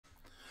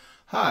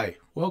Hi,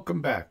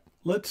 welcome back.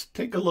 Let's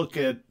take a look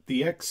at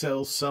the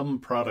Excel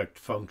Sumproduct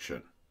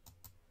function.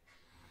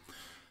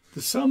 The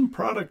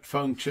Sumproduct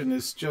function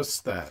is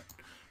just that.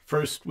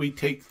 First, we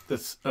take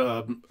this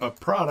a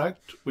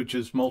product, which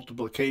is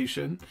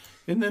multiplication,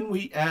 and then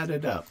we add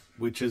it up,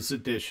 which is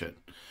addition.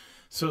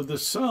 So the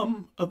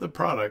sum of the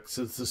products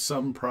is the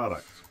sum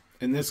product.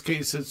 In this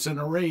case, it's an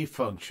array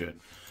function.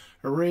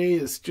 Array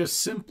is just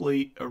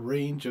simply a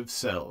range of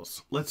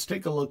cells. Let's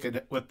take a look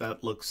at what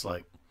that looks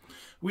like.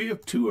 We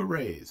have two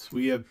arrays.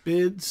 We have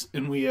bids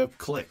and we have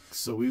clicks.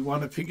 So we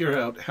want to figure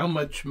out how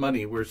much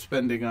money we're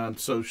spending on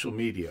social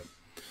media.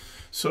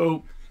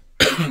 So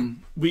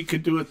we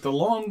could do it the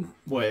long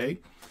way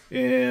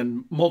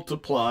and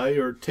multiply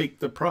or take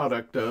the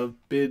product of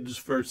bids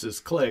versus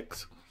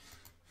clicks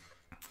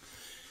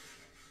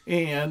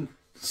and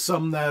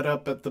sum that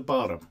up at the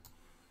bottom.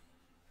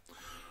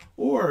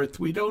 Or if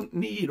we don't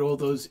need all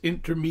those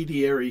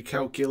intermediary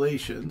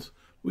calculations,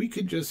 we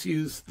could just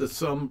use the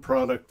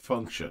Sumproduct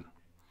function.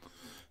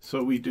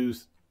 So we do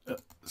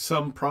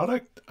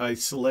Sumproduct. I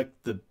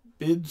select the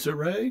bids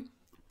array,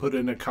 put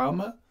in a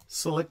comma,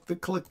 select the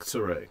clicks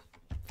array.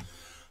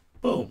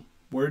 Boom,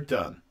 we're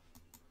done.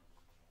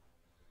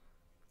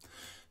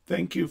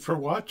 Thank you for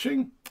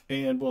watching,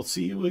 and we'll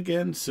see you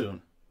again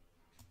soon.